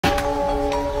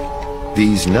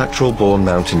These natural-born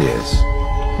mountaineers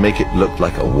make it look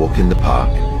like a walk in the park.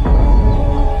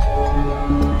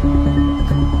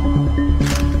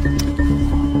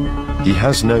 He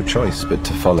has no choice but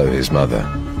to follow his mother.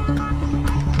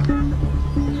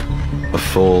 A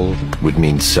fall would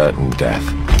mean certain death.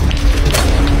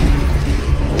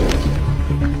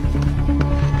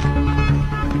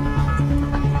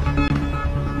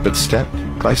 But step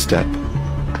by step,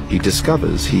 he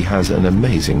discovers he has an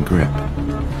amazing grip.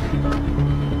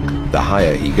 The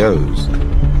higher he goes,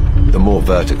 the more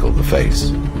vertical the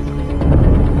face.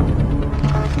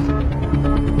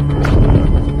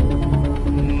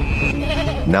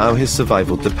 Now his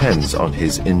survival depends on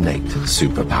his innate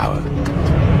superpower.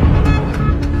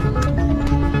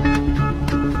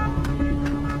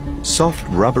 Soft,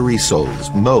 rubbery soles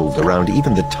mold around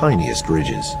even the tiniest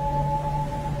ridges,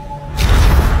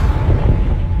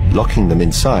 locking them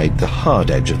inside the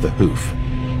hard edge of the hoof.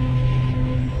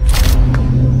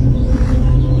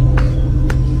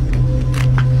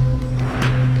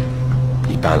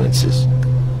 He balances,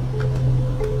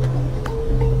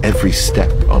 every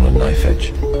step on a knife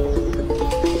edge.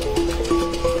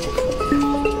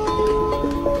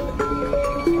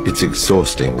 It's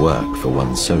exhausting work for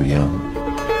one so young.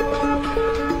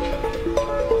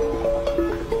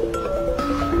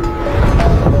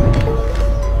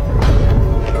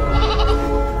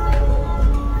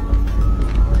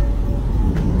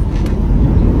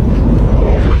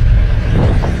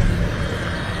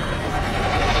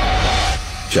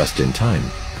 Just in time,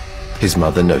 his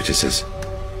mother notices.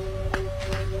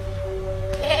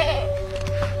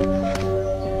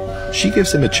 She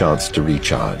gives him a chance to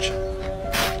recharge.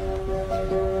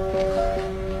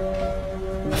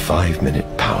 A 5-minute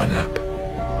power nap.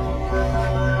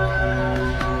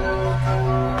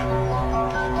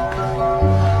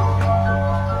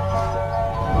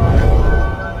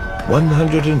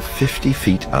 "150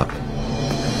 feet up.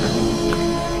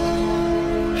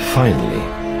 Finally,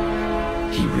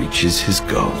 he reaches his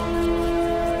goal.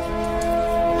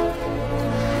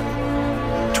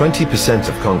 20%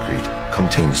 of concrete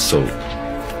contains salt,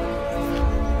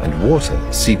 and water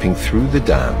seeping through the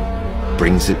dam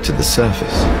brings it to the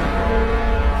surface.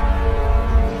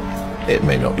 It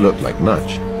may not look like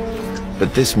much,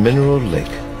 but this mineral lick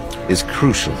is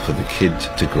crucial for the kid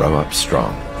to grow up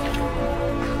strong.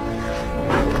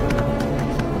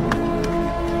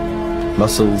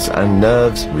 Muscles and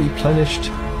nerves replenished,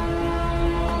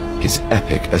 his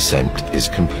epic ascent is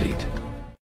complete.